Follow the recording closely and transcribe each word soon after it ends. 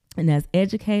And as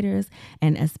educators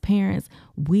and as parents,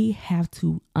 we have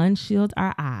to unshield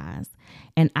our eyes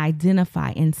and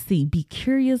identify and see, be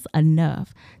curious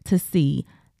enough to see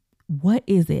what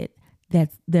is it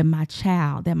that my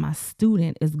child, that my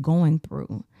student is going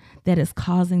through that is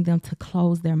causing them to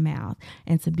close their mouth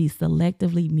and to be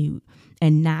selectively mute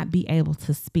and not be able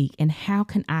to speak. And how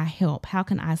can I help? How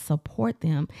can I support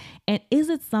them? And is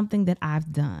it something that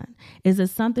I've done? Is it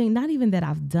something, not even that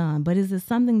I've done, but is it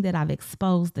something that I've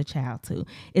exposed the child to?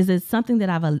 Is it something that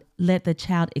I've let the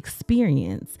child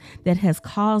experience that has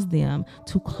caused them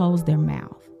to close their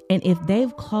mouth? And if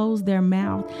they've closed their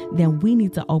mouth, then we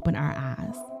need to open our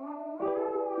eyes.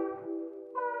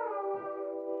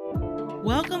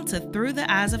 Welcome to Through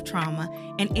the Eyes of Trauma,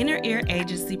 an Inner Ear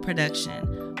Agency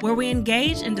production, where we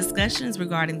engage in discussions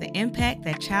regarding the impact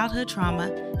that childhood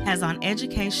trauma has on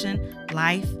education,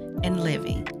 life, and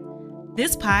living.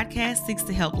 This podcast seeks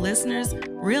to help listeners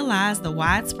realize the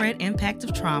widespread impact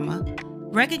of trauma,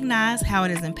 recognize how it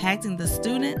is impacting the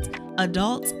students,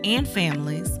 adults, and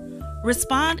families,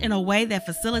 respond in a way that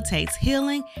facilitates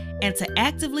healing, and to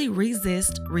actively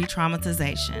resist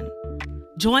re-traumatization.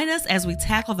 Join us as we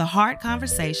tackle the hard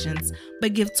conversations,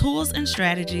 but give tools and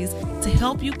strategies to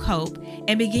help you cope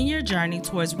and begin your journey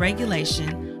towards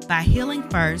regulation by healing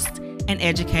first and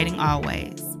educating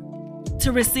always.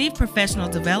 To receive professional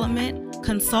development,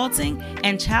 consulting,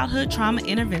 and childhood trauma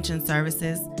intervention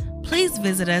services, please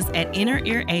visit us at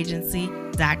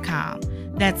innerearagency.com.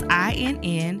 That's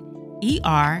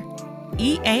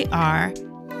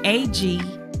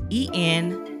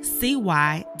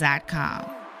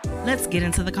INNEREAGENCY.com. Let's get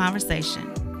into the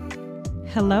conversation.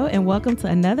 Hello, and welcome to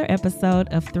another episode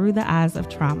of Through the Eyes of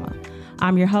Trauma.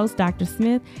 I'm your host, Dr.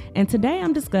 Smith, and today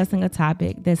I'm discussing a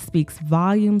topic that speaks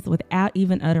volumes without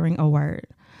even uttering a word: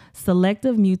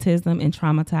 selective mutism in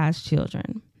traumatized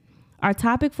children. Our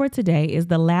topic for today is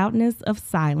the loudness of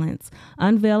silence,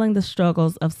 unveiling the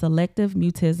struggles of selective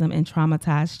mutism in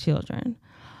traumatized children.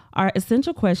 Our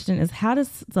essential question is, how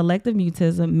does selective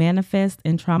mutism manifest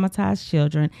in traumatized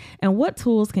children, and what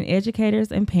tools can educators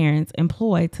and parents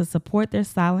employ to support their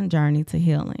silent journey to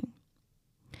healing?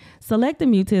 Selective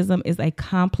mutism is a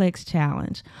complex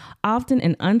challenge, often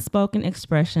an unspoken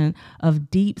expression of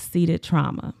deep-seated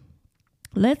trauma.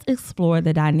 Let's explore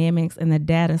the dynamics and the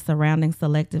data surrounding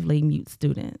selectively mute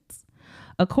students.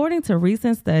 According to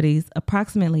recent studies,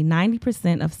 approximately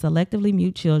 90% of selectively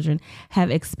mute children have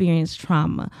experienced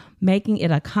trauma, making it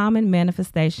a common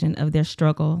manifestation of their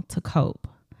struggle to cope.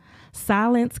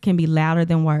 Silence can be louder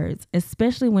than words,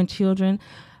 especially when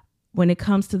it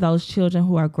comes to those children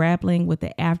who are grappling with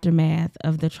the aftermath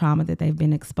of the trauma that they've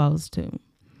been exposed to.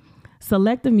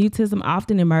 Selective mutism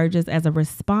often emerges as a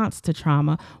response to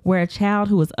trauma, where a child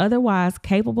who is otherwise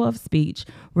capable of speech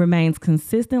remains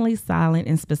consistently silent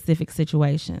in specific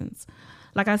situations.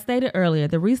 Like I stated earlier,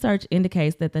 the research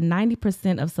indicates that the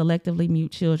 90% of selectively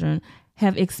mute children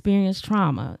have experienced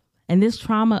trauma, and this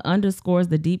trauma underscores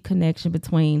the deep connection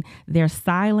between their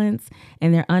silence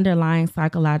and their underlying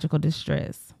psychological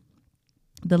distress.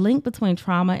 The link between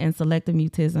trauma and selective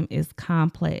mutism is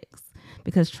complex,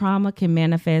 because trauma can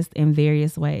manifest in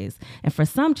various ways. And for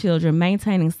some children,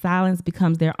 maintaining silence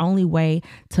becomes their only way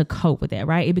to cope with that,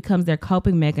 right? It becomes their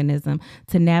coping mechanism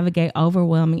to navigate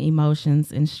overwhelming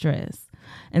emotions and stress.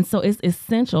 And so it's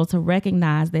essential to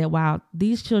recognize that while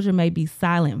these children may be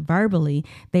silent verbally,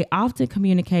 they often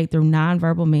communicate through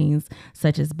nonverbal means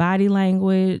such as body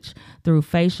language, through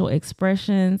facial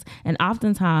expressions, and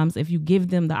oftentimes, if you give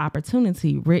them the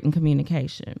opportunity, written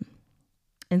communication.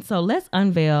 And so let's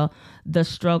unveil the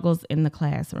struggles in the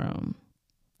classroom.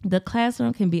 The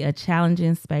classroom can be a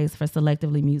challenging space for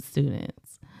selectively mute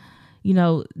students. You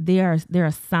know, there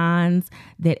are signs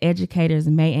that educators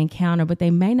may encounter, but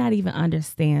they may not even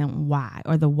understand why,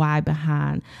 or the why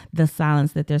behind the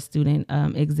silence that their student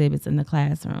exhibits in the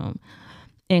classroom.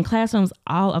 In classrooms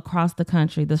all across the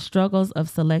country, the struggles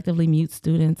of selectively mute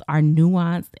students are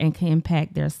nuanced and can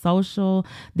impact their social,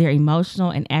 their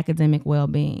emotional, and academic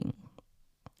well-being.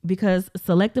 Because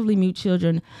selectively mute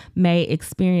children may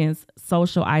experience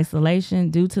social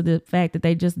isolation due to the fact that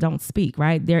they just don't speak,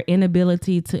 right? Their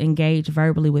inability to engage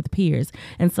verbally with peers.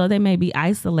 And so they may be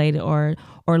isolated or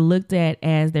looked at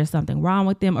as there's something wrong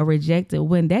with them or rejected,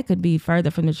 when that could be further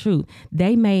from the truth.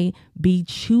 They may be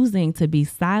choosing to be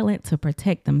silent to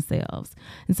protect themselves.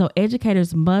 And so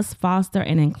educators must foster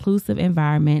an inclusive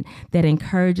environment that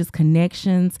encourages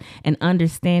connections and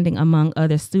understanding among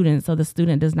other students, so the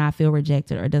student does not feel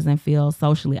rejected or doesn't feel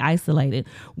socially isolated,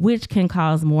 which can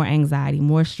cause more anxiety,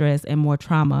 more stress, and more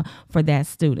trauma for that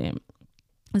student.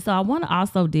 So I want to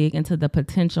also dig into the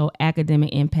potential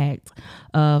academic impact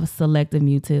of selective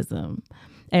mutism.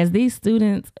 as these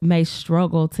students may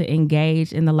struggle to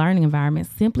engage in the learning environment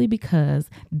simply because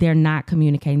they're not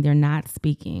communicating, they're not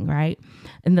speaking, right?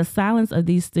 And the silence of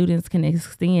these students can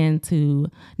extend to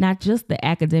not just the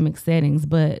academic settings,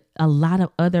 but a lot of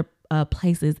other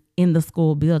places in the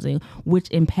school building, which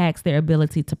impacts their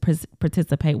ability to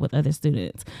participate with other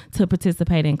students, to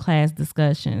participate in class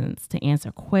discussions, to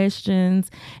answer questions,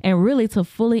 and really to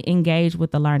fully engage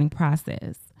with the learning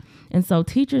process. And so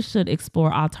teachers should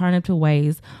explore alternative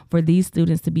ways for these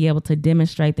students to be able to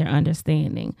demonstrate their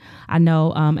understanding. I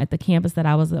know at the campus that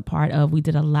I was a part of, we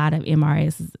did a lot of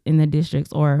MRS in the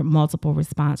districts, or multiple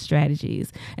response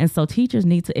strategies. And so teachers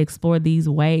need to explore these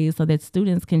ways so that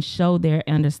students can show their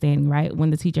understanding, right? When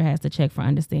the teacher has to check for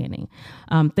understanding.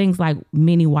 Things like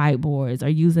mini whiteboards, or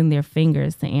using their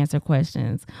fingers to answer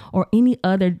questions, or any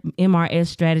other MRS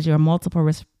strategy or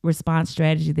multiple response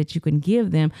strategy that you can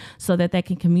give them so that they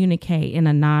can communicate in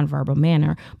a nonverbal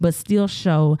manner, but still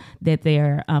show that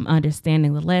they're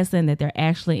understanding the lesson, that they're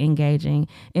actually engaging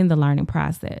in the learning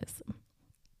process.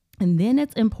 And then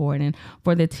it's important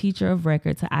for the teacher of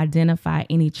record to identify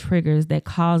any triggers that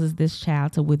causes this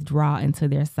child to withdraw into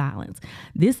their silence.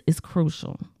 This is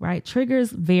crucial, right?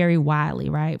 Triggers vary widely,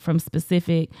 right? From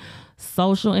specific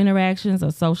social interactions or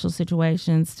social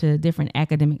situations to different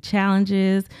academic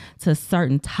challenges, to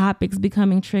certain topics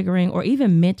becoming triggering, or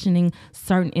even mentioning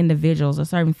certain individuals or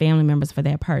certain family members for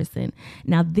that person.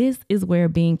 Now, this is where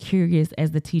being curious as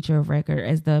the teacher of record,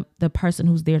 as the person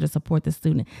who's there to support the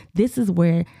student, this is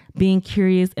where being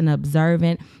curious and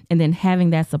observant and then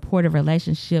having that supportive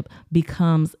relationship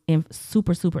becomes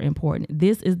super, super important.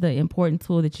 This is the important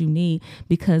tool that you need,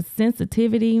 because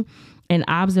sensitivity and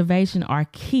observation are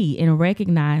key in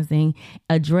recognizing,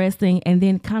 addressing, and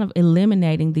then kind of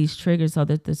eliminating these triggers so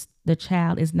that the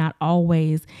child is not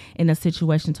always in a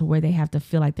situation to where they have to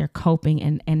feel like they're coping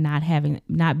and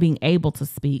not being able to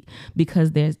speak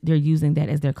because they're using that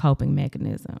as their coping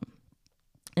mechanism.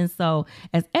 And so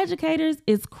as educators,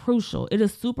 it's crucial. It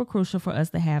is super crucial for us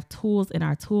to have tools in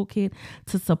our toolkit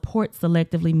to support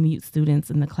selectively mute students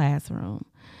in the classroom.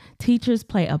 Teachers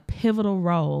play a pivotal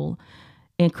role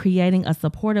in creating a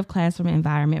supportive classroom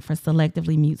environment for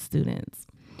selectively mute students.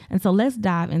 And so let's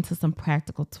dive into some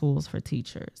practical tools for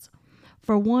teachers.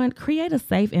 For one, create a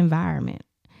safe environment.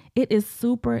 It is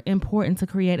super important to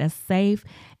create a safe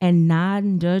and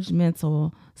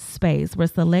non-judgmental space where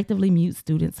selectively mute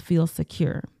students feel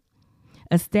secure.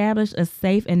 Establish a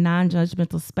safe and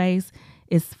non-judgmental space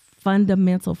is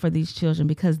fundamental for these children,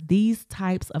 because these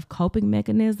types of coping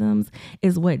mechanisms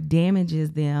is what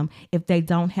damages them if they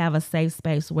don't have a safe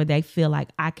space where they feel like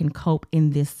I can cope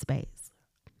in this space.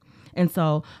 And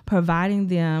so providing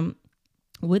them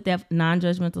with that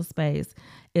non-judgmental space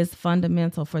is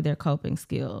fundamental for their coping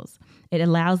skills. It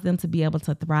allows them to be able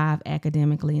to thrive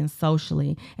academically and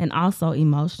socially and also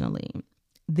emotionally.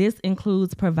 This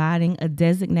includes providing a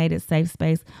designated safe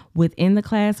space within the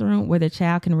classroom where the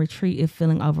child can retreat if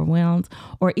feeling overwhelmed,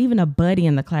 or even a buddy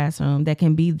in the classroom that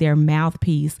can be their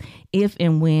mouthpiece if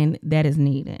and when that is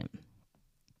needed.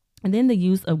 And then the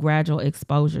use of gradual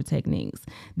exposure techniques.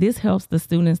 This helps the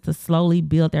students to slowly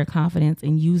build their confidence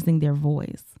in using their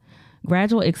voice.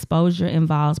 Gradual exposure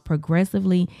involves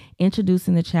progressively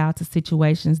introducing the child to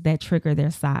situations that trigger their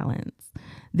silence.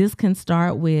 This can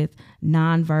start with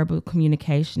nonverbal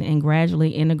communication and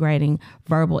gradually integrating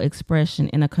verbal expression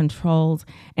in a controlled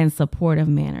and supportive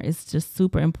manner. It's just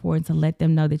super important to let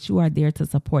them know that you are there to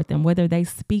support them, whether they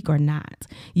speak or not.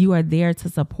 You are there to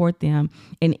support them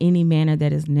in any manner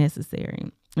that is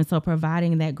necessary. And so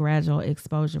providing that gradual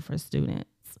exposure for students.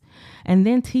 And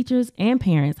then teachers and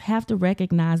parents have to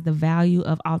recognize the value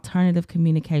of alternative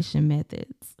communication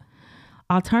methods.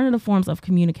 Alternative forms of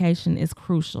communication is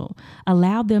crucial.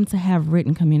 Allow them to have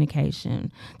written communication,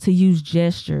 to use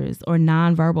gestures or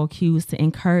nonverbal cues to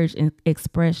encourage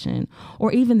expression,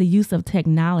 or even the use of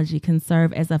technology can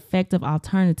serve as effective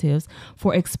alternatives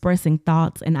for expressing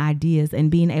thoughts and ideas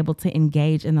and being able to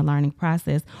engage in the learning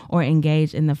process or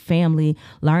engage in the family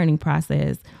learning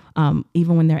process,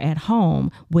 even when they're at home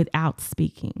without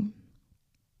speaking.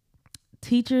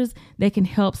 Teachers, they can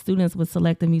help students with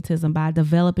selective mutism by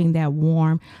developing that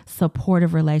warm,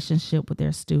 supportive relationship with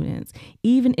their students,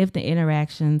 even if the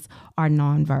interactions are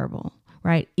nonverbal,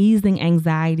 right? Easing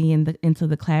anxiety into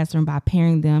the classroom by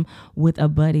pairing them with a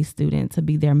buddy student to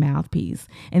be their mouthpiece,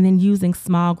 and then using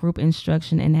small group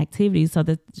instruction and activities so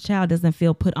that the child doesn't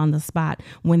feel put on the spot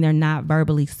when they're not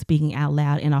verbally speaking out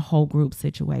loud in a whole group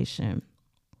situation.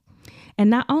 And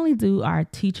not only do our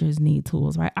teachers need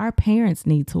tools, right? Our parents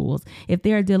need tools. If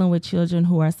they're dealing with children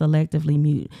who are selectively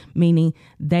mute, meaning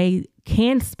they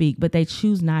can speak, but they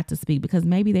choose not to speak because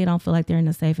maybe they don't feel like they're in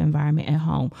a safe environment at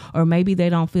home, or maybe they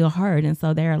don't feel heard. And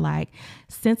so they're like,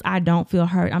 since I don't feel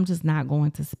heard, I'm just not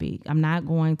going to speak. I'm not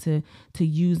going to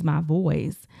use my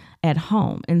voice at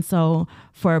home. And so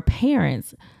for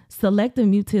parents, selective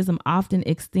mutism often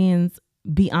extends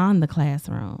beyond the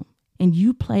classroom. And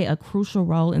you play a crucial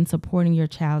role in supporting your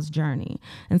child's journey.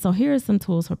 And so here are some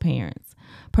tools for parents.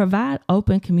 Provide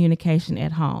open communication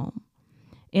at home.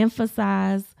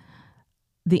 Emphasize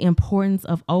the importance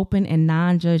of open and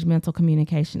non-judgmental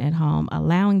communication at home,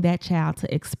 allowing that child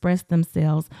to express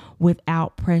themselves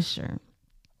without pressure.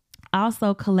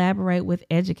 Also, collaborate with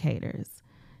educators.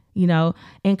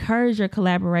 Encourage your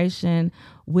collaboration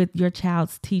with your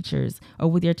child's teachers or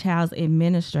with your child's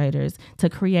administrators to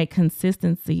create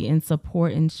consistency and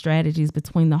support and strategies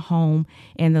between the home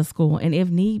and the school. And if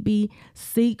need be,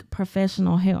 seek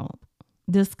professional help.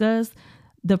 Discuss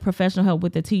the professional help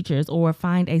with the teachers, or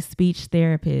find a speech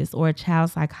therapist or a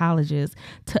child psychologist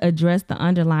to address the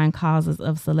underlying causes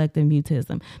of selective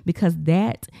mutism, because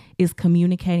that is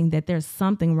communicating that there's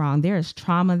something wrong. There is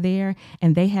trauma there,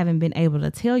 and they haven't been able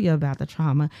to tell you about the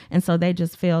trauma, and so they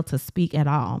just fail to speak at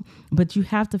all. But you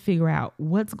have to figure out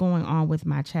what's going on with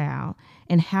my child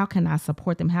and how can I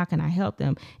support them? How can I help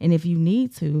them? And if you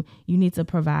need to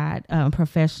provide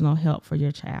professional help for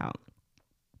your child.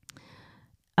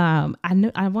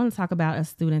 I want to talk about a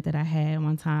student that I had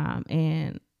one time,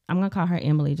 and I'm going to call her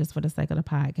Emily just for the sake of the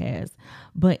podcast.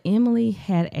 But Emily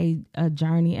had a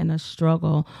journey and a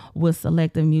struggle with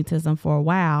selective mutism for a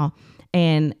while.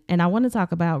 And I want to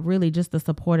talk about really just the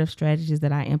supportive strategies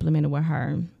that I implemented with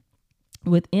her.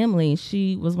 With Emily,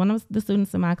 she was one of the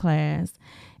students in my class,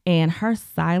 and her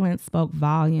silence spoke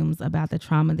volumes about the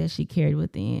trauma that she carried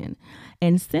within.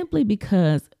 And simply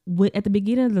because at the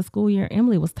beginning of the school year,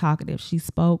 Emily was talkative. She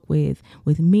spoke with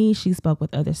me. She spoke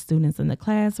with other students in the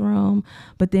classroom.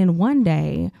 But then one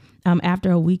day,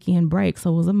 after a weekend break,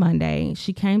 so it was a Monday,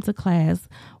 she came to class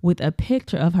with a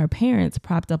picture of her parents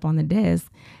propped up on the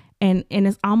desk. And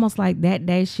it's almost like that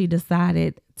day she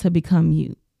decided to become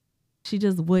mute. She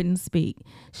just wouldn't speak.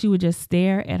 She would just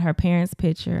stare at her parents'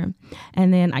 picture.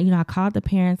 And then, I called the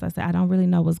parents. I said, I don't really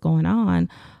know what's going on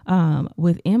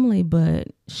with Emily, but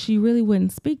she really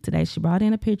wouldn't speak today. She brought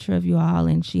in a picture of you all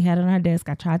and she had it on her desk.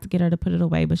 I tried to get her to put it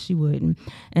away, but she wouldn't.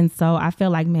 And so I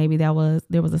felt like maybe there was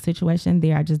a situation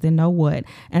there. I just didn't know what.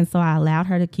 And so I allowed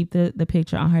her to keep the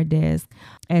picture on her desk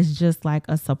as just like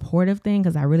a supportive thing,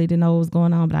 because I really didn't know what was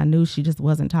going on, but I knew she just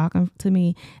wasn't talking to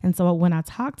me. And so when I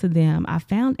talked to them, I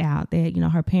found out that,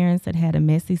 her parents had a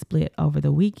messy split over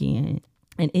the weekend.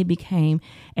 And it became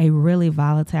a really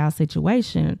volatile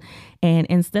situation. And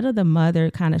instead of the mother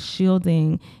kind of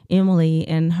shielding Emily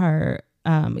and her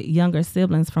younger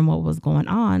siblings from what was going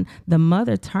on, the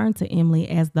mother turned to Emily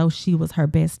as though she was her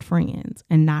best friend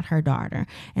and not her daughter.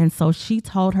 And so she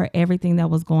told her everything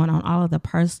that was going on, all of the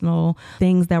personal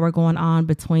things that were going on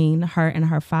between her and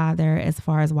her father, as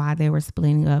far as why they were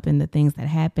splitting up and the things that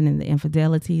happened and the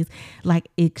infidelities, like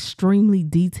extremely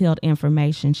detailed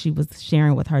information she was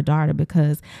sharing with her daughter,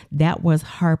 because that was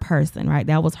her person, right?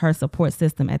 That was her support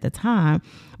system at the time,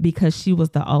 because she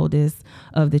was the oldest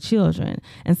of the children.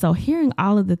 And so hearing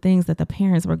all of the things that the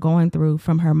parents were going through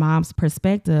from her mom's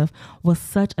perspective was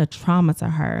such a trauma to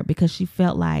her, because she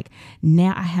felt like,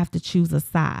 now I have to choose a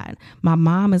side. My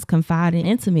mom is confiding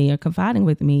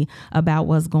with me about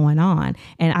what's going on.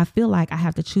 And I feel like I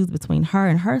have to choose between her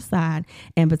and her side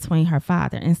and between her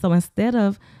father. And so instead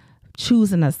of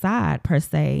choosing a side per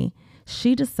se,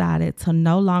 she decided to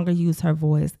no longer use her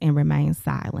voice and remain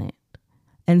silent.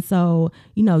 And so,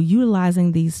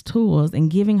 utilizing these tools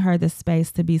and giving her the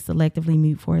space to be selectively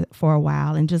mute for a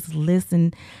while and just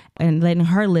listen and letting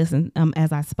her listen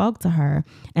as I spoke to her,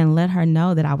 and let her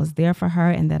know that I was there for her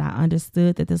and that I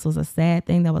understood that this was a sad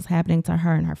thing that was happening to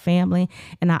her and her family.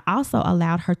 And I also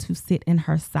allowed her to sit in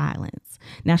her silence.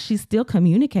 Now, she still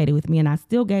communicated with me, and I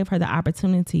still gave her the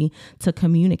opportunity to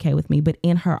communicate with me, but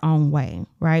in her own way,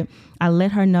 right? I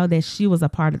let her know that she was a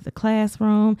part of the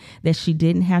classroom, that she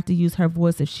didn't have to use her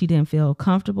voice if she didn't feel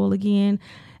comfortable again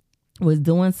was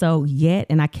doing so yet.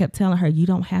 And I kept telling her, you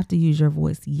don't have to use your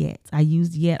voice yet. I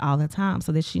use yet all the time,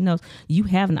 so that she knows you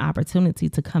have an opportunity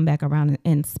to come back around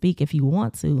and speak if you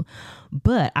want to.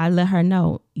 But I let her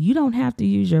know, you don't have to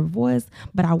use your voice,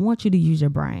 but I want you to use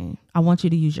your brain. I want you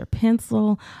to use your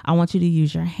pencil. I want you to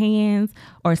use your hands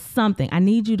or something. I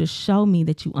need you to show me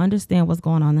that you understand what's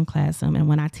going on in the classroom. And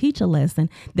when I teach a lesson,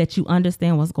 that you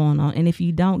understand what's going on. And if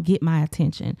you don't, get my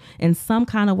attention in some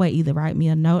kind of way. Either write me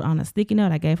a note on a sticky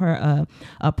note. I gave her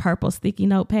a purple sticky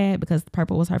notepad because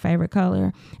purple was her favorite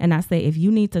color. And I say, if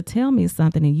you need to tell me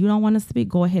something and you don't want to speak,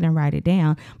 go ahead and write it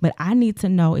down. But I need to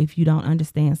know if you don't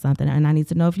understand something. And I need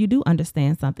to know if you do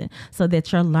understand something so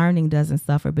that your learning doesn't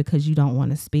suffer because you don't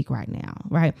want to speak right now,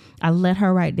 right? I let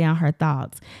her write down her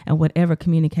thoughts and whatever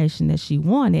communication that she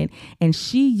wanted. And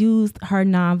she used her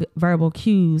nonverbal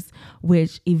cues,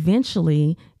 which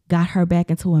eventually got her back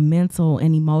into a mental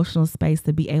and emotional space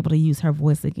to be able to use her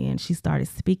voice again. She started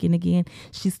speaking again.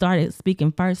 She started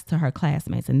speaking first to her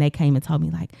classmates, and they came and told me,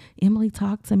 like, Emily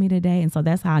talked to me today. And so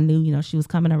that's how I knew, she was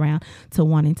coming around to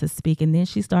wanting to speak. And then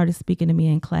she started speaking to me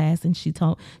in class, and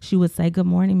she would say, "Good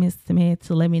morning, Miss Smith,"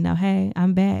 to let me know, hey,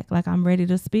 I'm back. Like, I'm ready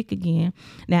to speak again.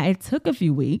 Now, it took a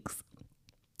few weeks,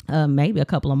 maybe a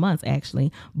couple of months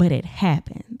actually, but it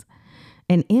happened.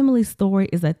 And Emily's story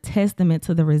is a testament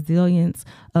to the resilience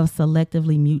of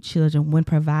selectively mute children when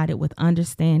provided with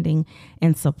understanding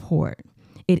and support.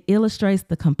 It illustrates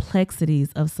the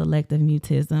complexities of selective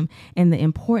mutism and the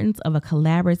importance of a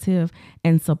collaborative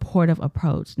and supportive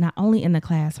approach, not only in the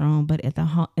classroom, but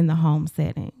in the home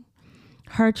setting.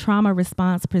 Her trauma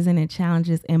response presented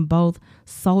challenges in both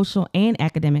social and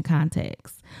academic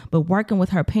contexts. But working with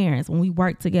her parents, when we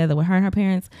worked together with her and her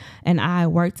parents, and I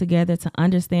worked together to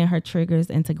understand her triggers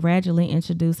and to gradually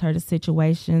introduce her to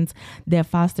situations that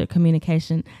fostered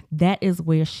communication, that is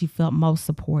where she felt most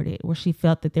supported, where she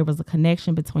felt that there was a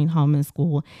connection between home and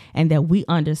school, and that we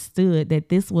understood that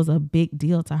this was a big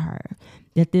deal to her,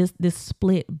 that this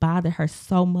split bothered her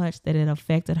so much that it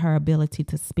affected her ability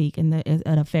to speak and that it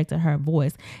affected her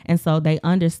voice. And so they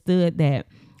understood that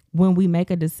when we make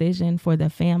a decision for the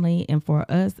family and for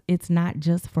us, it's not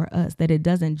just for us, that it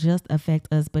doesn't just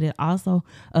affect us, but it also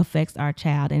affects our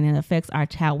child, and it affects our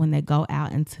child when they go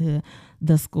out into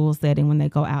the school setting, when they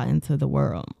go out into the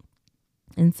world.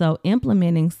 And so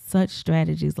implementing such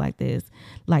strategies like this,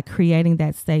 like creating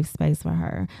that safe space for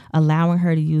her, allowing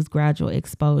her to use gradual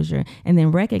exposure, and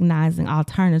then recognizing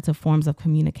alternative forms of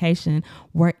communication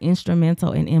were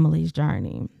instrumental in Emily's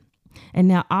journey. And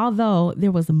now, although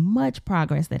there was much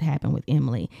progress that happened with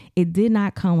Emily, it did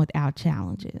not come without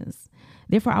challenges.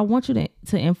 Therefore, I want you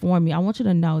to inform you, I want you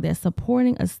to know that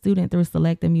supporting a student through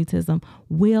selective mutism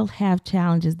will have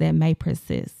challenges that may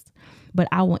persist. But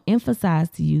I will emphasize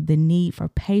to you the need for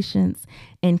patience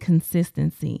and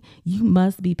consistency. You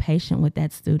must be patient with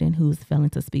that student who's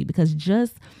failing to speak, because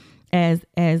just as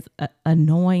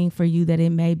annoying for you that it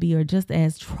may be, or just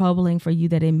as troubling for you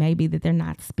that it may be that they're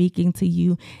not speaking to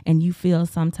you and you feel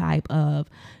some type of,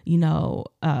 you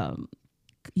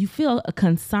feel a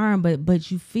concern,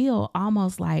 but you feel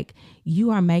almost like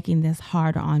you are making this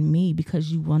harder on me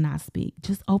because you will not speak.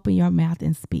 Just open your mouth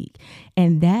and speak.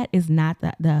 And that is not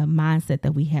the mindset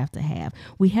that we have to have.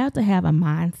 We have to have a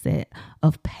mindset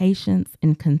of patience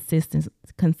and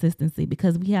consistency,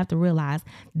 because we have to realize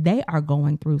they are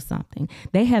going through something.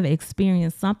 They have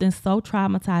experienced something so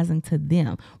traumatizing to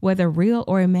them, whether real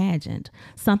or imagined,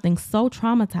 something so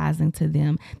traumatizing to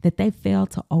them that they fail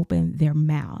to open their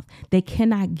mouth. They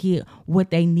cannot get what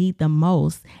they need the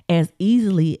most as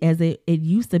easily as it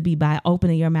used to be by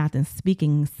opening your mouth and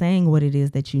speaking, saying what it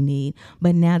is that you need.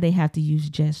 But now they have to use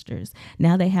gestures.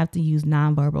 Now they have to use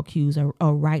nonverbal cues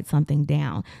or write something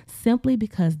down, simply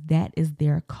because that is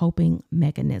their coping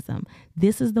mechanism.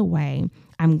 This is the way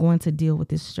I'm going to deal with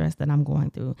this stress that I'm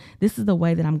going through. This is the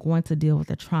way that I'm going to deal with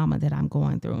the trauma that I'm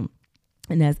going through.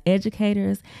 And as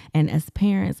educators and as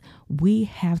parents, we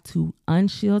have to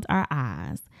unshield our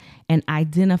eyes and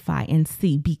identify and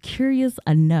see, be curious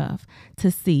enough to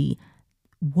see,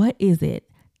 what is it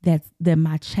that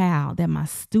my child, that my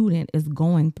student is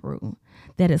going through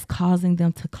that is causing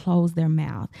them to close their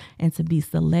mouth and to be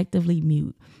selectively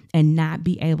mute and not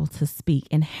be able to speak?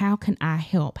 And how can I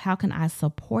help? How can I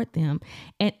support them?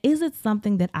 And is it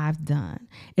something that I've done?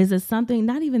 Is it something,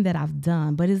 not even that I've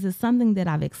done, but is it something that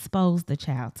I've exposed the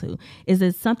child to? Is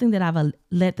it something that I've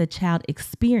let the child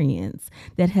experience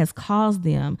that has caused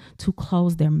them to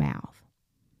close their mouth?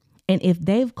 And if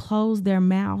they've closed their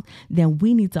mouth, then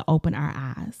we need to open our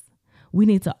eyes. We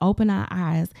need to open our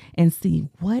eyes and see,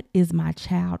 what is my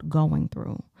child going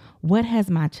through? What has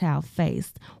my child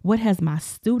faced? What has my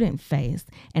student faced?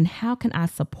 And how can I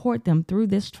support them through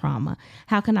this trauma?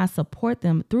 How can I support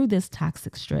them through this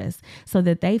toxic stress so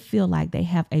that they feel like they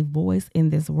have a voice in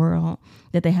this world,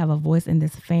 that they have a voice in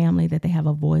this family, that they have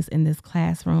a voice in this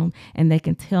classroom, and they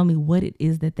can tell me what it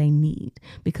is that they need?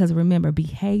 Because remember,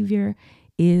 behavior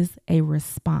is a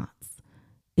response.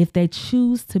 If they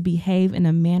choose to behave in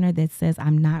a manner that says,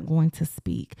 I'm not going to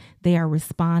speak, they are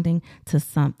responding to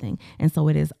something. And so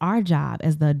it is our job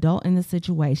as the adult in the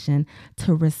situation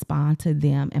to respond to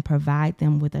them and provide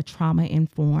them with a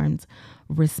trauma-informed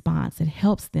response. It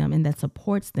helps them and that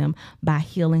supports them by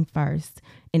healing first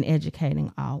and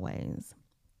educating always.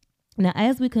 Now,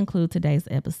 as we conclude today's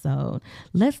episode,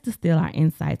 let's distill our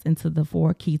insights into the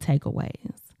 4 key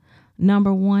takeaways.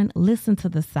 Number 1, listen to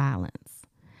the silence.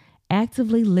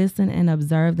 Actively listen and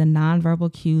observe the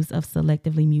nonverbal cues of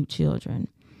selectively mute children.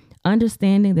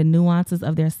 Understanding the nuances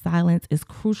of their silence is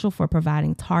crucial for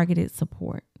providing targeted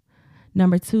support.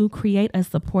 Number 2, create a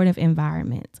supportive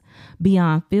environment.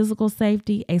 Beyond physical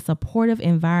safety, a supportive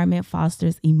environment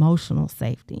fosters emotional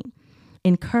safety.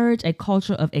 Encourage a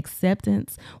culture of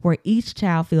acceptance where each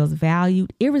child feels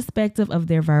valued, irrespective of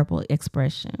their verbal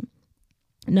expression.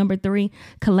 Number 3,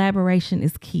 collaboration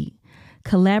is key.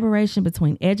 Collaboration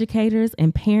between educators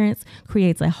and parents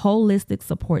creates a holistic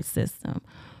support system.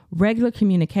 Regular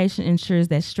communication ensures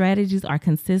that strategies are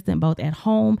consistent both at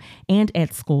home and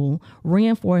at school,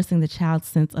 reinforcing the child's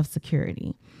sense of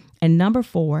security. And number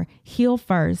 4, heal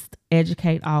first,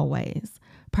 educate always.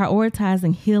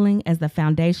 Prioritizing healing as the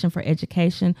foundation for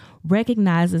education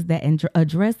recognizes that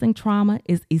addressing trauma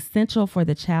is essential for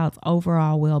the child's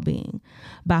overall well-being.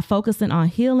 By focusing on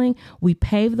healing, we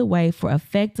pave the way for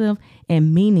effective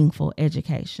and meaningful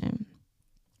education.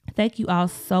 Thank you all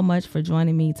so much for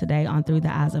joining me today on Through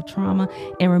the Eyes of Trauma.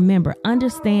 And remember,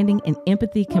 understanding and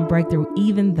empathy can break through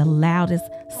even the loudest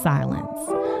silence.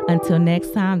 Until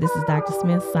next time, this is Dr.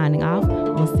 Smith signing off.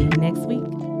 We'll see you next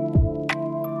week.